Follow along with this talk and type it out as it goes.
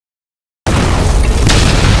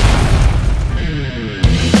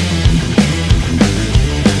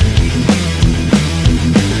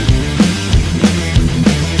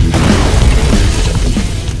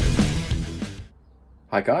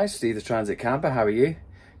Hi guys, Steve the Transit Camper, how are you?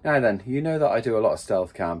 Now then, you know that I do a lot of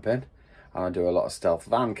stealth camping and I do a lot of stealth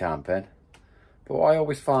van camping, but what I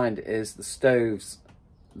always find is the stoves,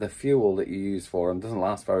 the fuel that you use for them doesn't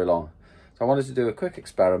last very long. So I wanted to do a quick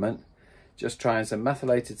experiment, just trying some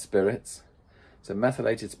methylated spirits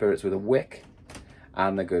with a wick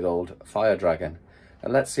and the good old firedragon,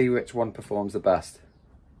 and let's see which one performs the best.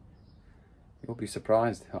 You'll be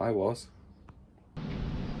surprised, I was.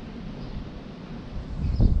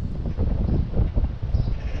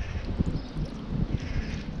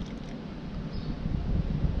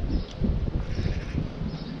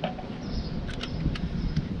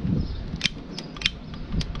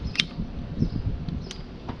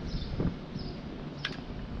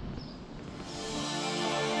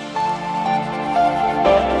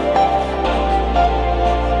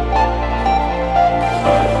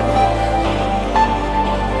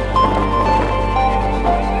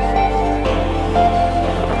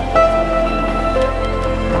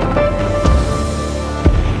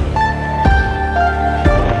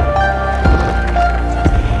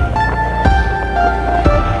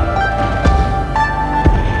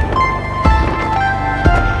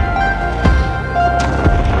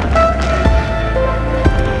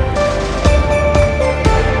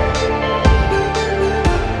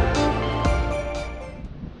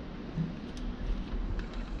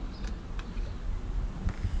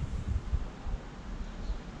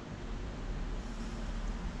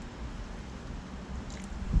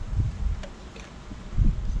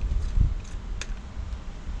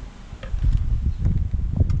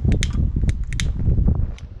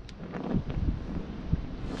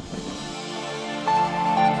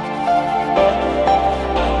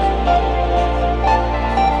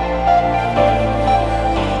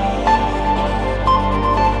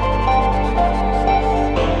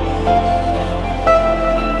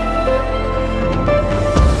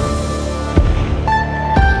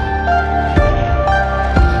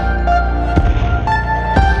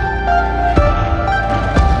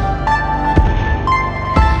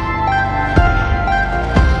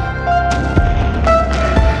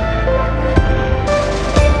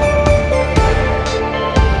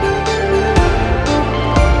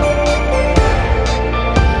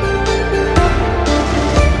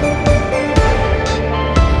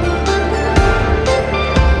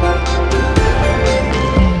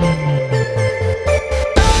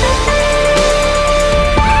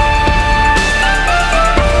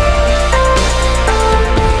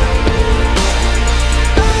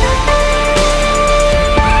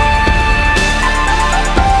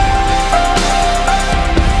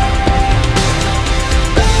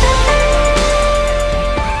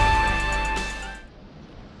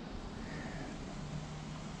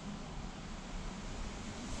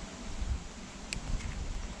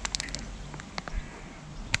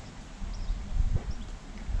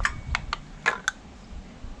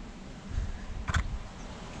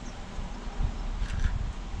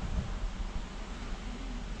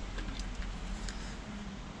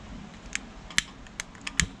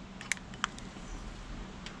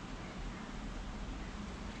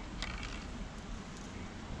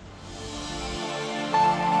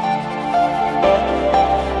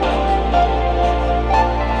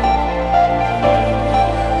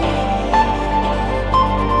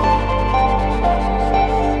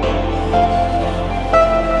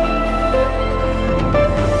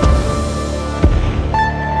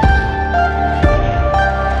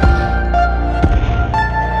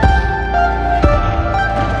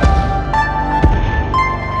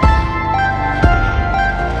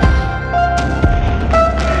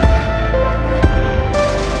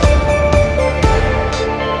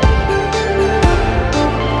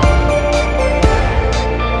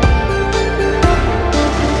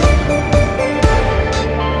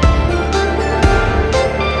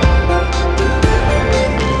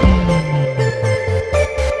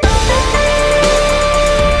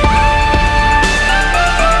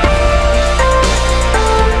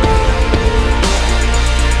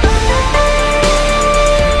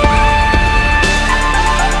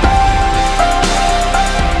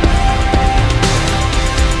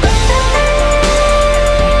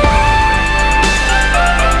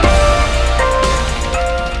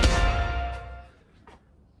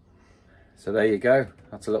 So there you go,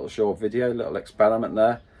 that's a little short video, little experiment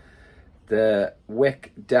there. The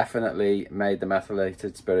wick definitely made the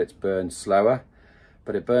methylated spirits burn slower,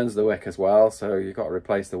 but it burns the wick as well, so you've got to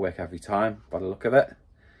replace the wick every time by the look of it.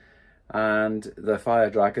 And the fire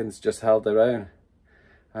dragons just held their own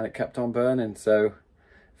and it kept on burning. So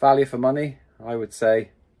value for money, I would say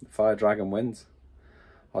the fire dragon wins.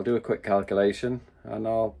 I'll do a quick calculation and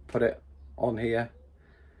I'll put it on here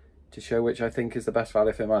to show which I think is the best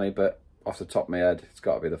value for money, but off the top of my head, it's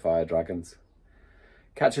got to be the Fire Dragons.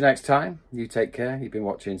 Catch you next time. You take care. You've been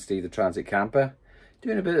watching Steve the Transit Camper,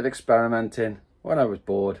 doing a bit of experimenting when I was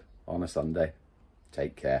bored on a Sunday.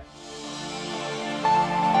 Take care.